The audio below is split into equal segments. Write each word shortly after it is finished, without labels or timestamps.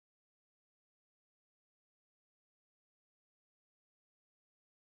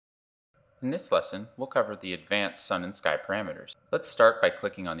In this lesson, we'll cover the advanced sun and sky parameters. Let's start by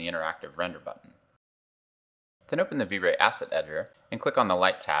clicking on the interactive render button. Then open the V-Ray Asset Editor and click on the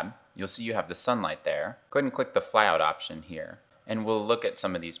Light tab. You'll see you have the sunlight there. Go ahead and click the flyout option here, and we'll look at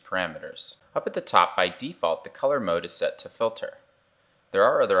some of these parameters. Up at the top, by default, the color mode is set to filter. There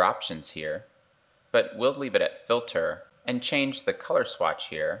are other options here, but we'll leave it at filter and change the color swatch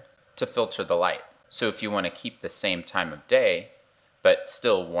here to filter the light. So if you want to keep the same time of day, but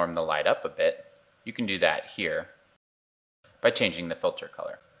still warm the light up a bit, you can do that here by changing the filter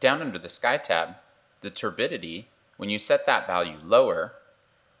color. Down under the Sky tab, the turbidity, when you set that value lower,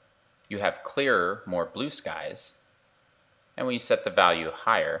 you have clearer, more blue skies, and when you set the value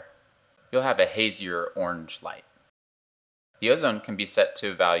higher, you'll have a hazier orange light. The ozone can be set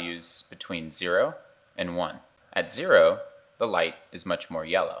to values between 0 and 1. At 0, the light is much more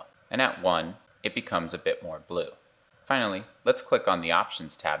yellow, and at 1, it becomes a bit more blue. Finally, let's click on the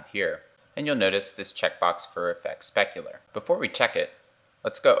Options tab here, and you'll notice this checkbox for Effect Specular. Before we check it,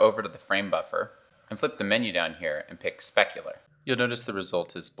 let's go over to the frame buffer and flip the menu down here and pick Specular. You'll notice the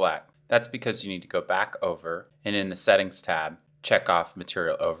result is black. That's because you need to go back over and in the Settings tab, check off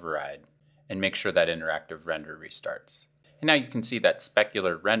Material Override and make sure that interactive render restarts. And now you can see that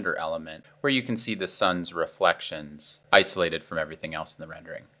specular render element where you can see the sun's reflections isolated from everything else in the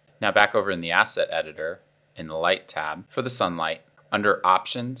rendering. Now back over in the Asset Editor, in the Light tab, for the sunlight, under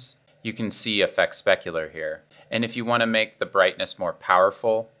Options, you can see Effect Specular here. And if you want to make the brightness more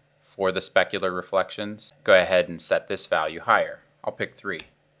powerful for the specular reflections, go ahead and set this value higher. I'll pick 3.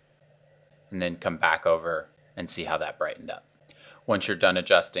 And then come back over and see how that brightened up. Once you're done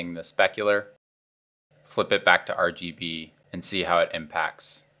adjusting the specular, flip it back to RGB and see how it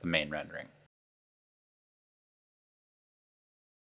impacts the main rendering.